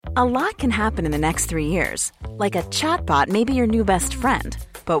A lot can happen in the next 3 years. Like a chatbot may be your new best friend.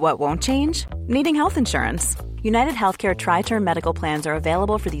 But what won't change? Needing health insurance. United Healthcare Tri-Term Medical Plans are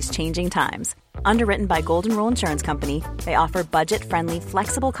available for these changing times. Underwritten by Golden Rule Insurance Company, they offer budget-friendly,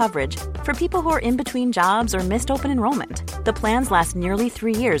 flexible coverage for people who are in between jobs or missed open enrollment. The plans last nearly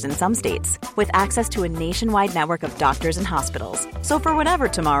 3 years in some states, with access to a nationwide network of doctors and hospitals. So for whatever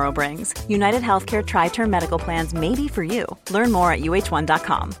tomorrow brings, United Healthcare Tri-Term Medical Plans may be for you. Learn more at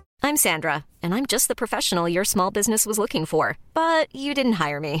uh1.com. I'm Sandra, and I'm just the professional your small business was looking for. But you didn't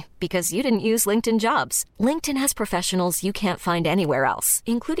hire me because you didn't use LinkedIn Jobs. LinkedIn has professionals you can't find anywhere else,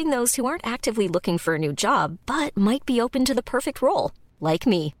 including those who aren't actively looking for a new job, but might be open to the perfect role, like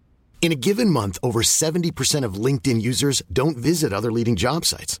me. In a given month, over 70% of LinkedIn users don't visit other leading job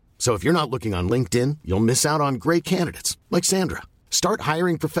sites. So if you're not looking on LinkedIn, you'll miss out on great candidates like Sandra. Start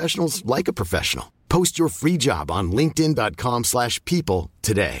hiring professionals like a professional. Post your free job on linkedin.com/people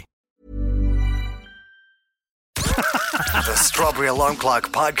today. The Strawberry Alarm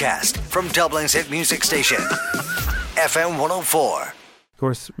Clock Podcast from Dublin's hit music station, FM 104. Of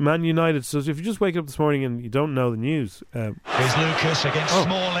course, Man United. So if you just wake up this morning and you don't know the news... Here's Lucas against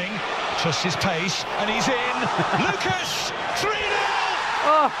Smalling. Trusts his pace, and he's in. Lucas!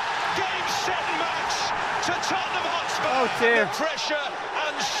 3-0! Game, set, and match to Tottenham Hotspur. Oh, dear. The pressure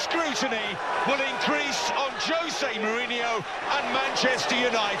and scrutiny will increase on Jose Mourinho and Manchester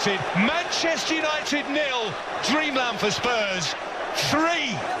United. Manchester United 0, Dreamland for Spurs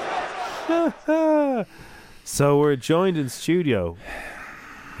 3. So we're joined in studio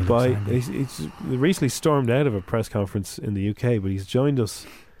by... He's recently stormed out of a press conference in the UK, but he's joined us.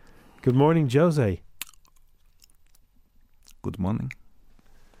 Good morning, Jose. Good morning.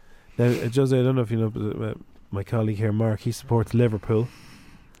 Now, Jose, I don't know if you know, but my colleague here, Mark, he supports Liverpool.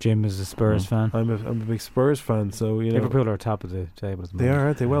 Jim is a Spurs fan. I'm a big Spurs fan, so you know Liverpool are top of the table. They are,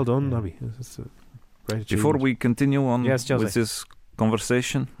 aren't they? Well done, Nobby. It's a great achievement. Before we continue on with this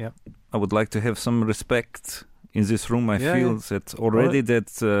conversation, I would like to have some respect in this room. I feel that already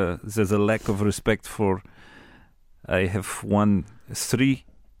that there's a lack of respect for. I have won 3.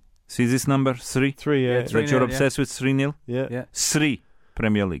 See this number? 3? 3, yeah. That you're obsessed with 3-0? Yeah. 3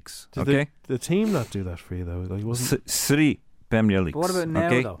 Premier Leagues. Did okay? the team not do that for you, though? Like, wasn't 3 Premier Leagues. But what about now,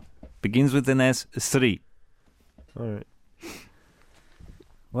 though? Begins with an S, 3. All right.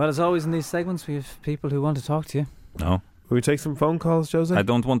 Well, as always in these segments, we have people who want to talk to you. No. Will we take some phone calls, Jose? I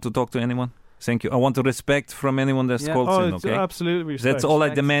don't want to talk to anyone. Thank you. I want to respect from anyone that's called in, okay? Absolutely respect. That's all I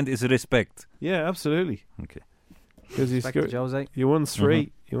demand is respect. Yeah, absolutely. Okay. Because Jose. You won 3. Mm-hmm.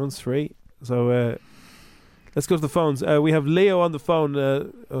 You won 3. So let's go to the phones. We have Leo on the phone.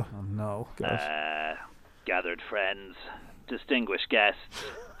 Oh no. Gathered friends, distinguished guests,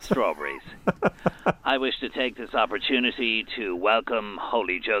 strawberries. I wish to take this opportunity to welcome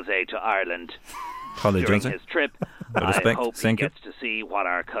Holy Jose to Ireland. Holy During Jose. his trip, Respect. I hope Thank he you. gets to see what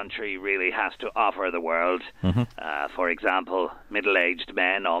our country really has to offer the world. Mm-hmm. For example, middle-aged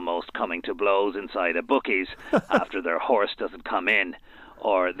men almost coming to blows inside a bookies after their horse doesn't come in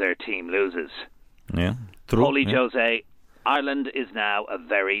or their team loses. Yeah, true. Holy Jose, Ireland is now a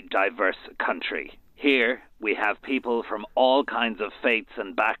very diverse country. Here, we have people from all kinds of faiths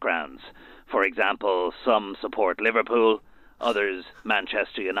and backgrounds. For example, some support Liverpool, others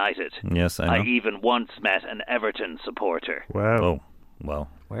Manchester United. Yes, I know. I even once met an Everton supporter. Wow. Oh, well.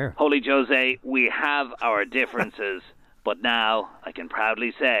 Where? Holy Jose, we have our differences, but now I can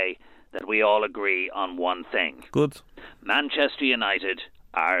proudly say that we all agree on one thing. Good. Manchester United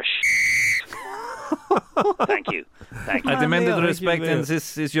are Thank you. I demanded respect, and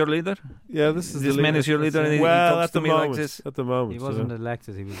this is your leader? Yeah, this is this the man is your leader, and he talks at the to me moment, like this? At the moment. He wasn't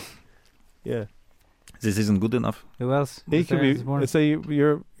elected, he was... Yeah. This isn't good enough. Who else? He could be... I'd say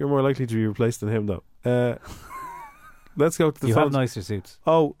you're more likely to be replaced than him, though. Let's go to the You phones. have nicer suits.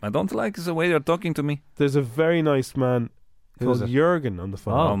 Oh. I don't like the way you're talking to me. There's a very nice man called Jurgen on the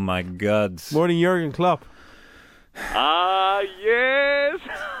phone. Oh, my God. Morning, Jurgen Klopp. Yes.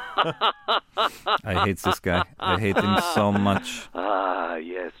 I hate this guy. I hate him so much.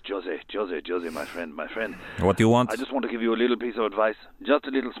 Yes, Jose, my friend. What do you want? I just want to give you a little piece of advice, just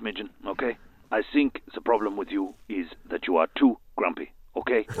a little smidgen, okay? I think the problem with you is that you are too grumpy,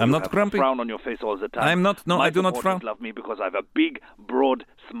 okay? I'm you not have grumpy. A frown on your face all the time. I'm not. No, My I do not supporters frown. love me because I have a big, broad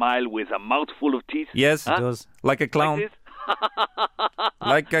smile with a mouthful of teeth. Yes, He does. like a clown. Like this.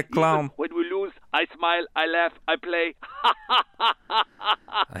 Like a clown. Even when we lose, I smile, I laugh, I play.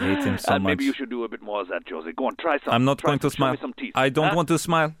 I hate him so much. Maybe you should do a bit more of that, Jose. Go on, try some. I'm not going to Show smile. me some teeth. I don't want to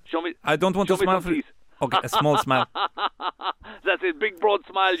smile. Show me. I don't want to show me smile. some teeth. Okay, a small smile. That's a big broad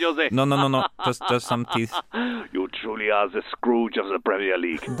smile, Jose. No. Just some teeth. You truly are the Scrooge of the Premier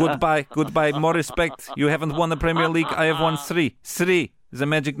League. Goodbye. More respect. You haven't won the Premier League. I have won 3. 3 is a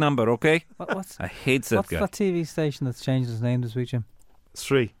magic number, okay? I hate that guy. What's that TV station that's changed its name this week, Jim?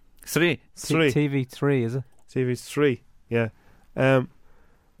 3. TV3, is it? TV3, yeah.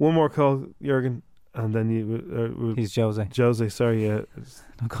 One more call, Jurgen, and then you... He's Jose. Jose, sorry, yeah.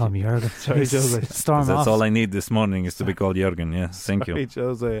 Don't call me Jurgen. Sorry, Jose. Storm That's off. all I need this morning is to be called Jurgen, yeah. Thank you.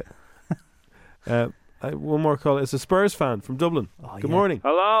 Jose. One more call. It's a Spurs fan from Dublin. Good morning.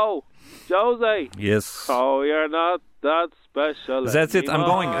 Hello, Jose. Yes. Oh, you're not that special. That's it. I'm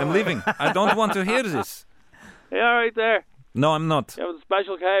going. I'm leaving. I don't want to hear this. You all right there? No, I'm not. You have a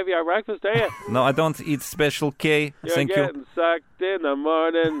special caviar breakfast, are you? No, I don't eat special K. You're getting sacked in the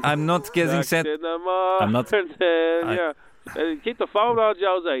morning. I'm not getting sacked in the morning. I'm not. Keep the phone on,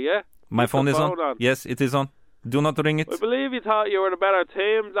 Jose, yeah? My phone is on. Yes, it is on. Do not ring it. I believe you thought you were the better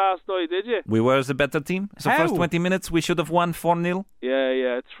team last night, did you? We were the better team. The first 20 minutes, we should have won 4-0.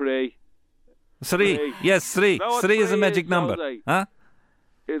 Yeah, 3. 3. Yes, 3. No, 3 is a magic number. Huh?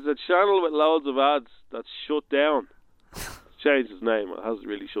 It's a channel with loads of ads that's shut down. Changed its name. It hasn't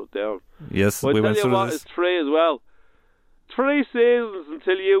really shut down. Yes, but we went through this. I'll tell you what, it's 3 as well. 3 seasons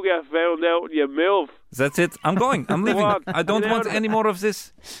until you get found out and you move. That's it. I'm going. I'm leaving. I don't want any more of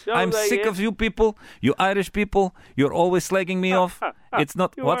this. I'm sick of you people. You Irish people. You're always slagging me off. It's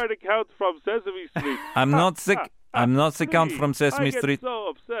not... You what? are the Count from Sesame Street. I'm not sick. I'm not the Count from Sesame Street. I get so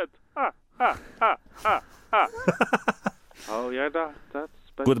upset. Oh, yeah, that's...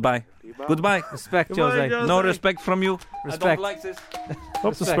 Goodbye. Respect, Jose. No respect from you. Respect. I don't like this.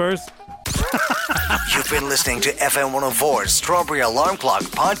 Up the Spurs. You've been listening to FM 104's Strawberry Alarm Clock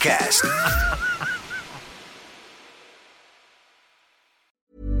podcast.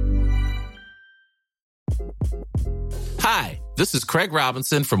 Hi, this is Craig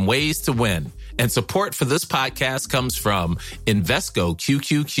Robinson from Ways to Win, and support for this podcast comes from Invesco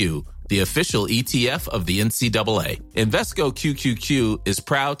QQQ, the official ETF of the NCAA. Invesco QQQ is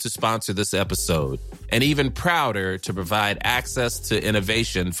proud to sponsor this episode, and even prouder to provide access to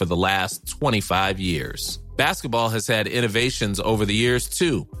innovation for the last 25 years. Basketball has had innovations over the years,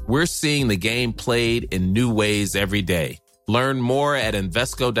 too. We're seeing the game played in new ways every day. Learn more at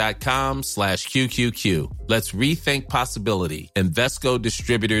Invesco.com/QQQ. Let's rethink possibility. Invesco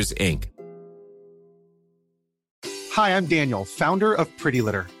Distributors, Inc. Hi, I'm Daniel, founder of Pretty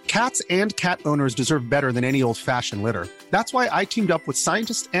Litter. Cats and cat owners deserve better than any old-fashioned litter. That's why I teamed up with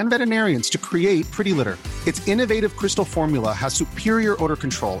scientists and veterinarians to create Pretty Litter. Its innovative crystal formula has superior odor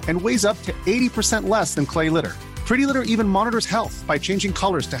control and weighs up to 80% less than clay litter. Pretty Litter even monitors health by changing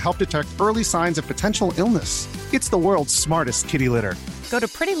colors to help detect early signs of potential illness. It's the world's smartest kitty litter. Go to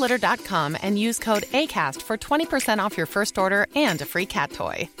prettylitter.com and use code ACAST for 20% off your first order and a free cat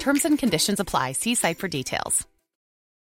toy. Terms and conditions apply. See site for details.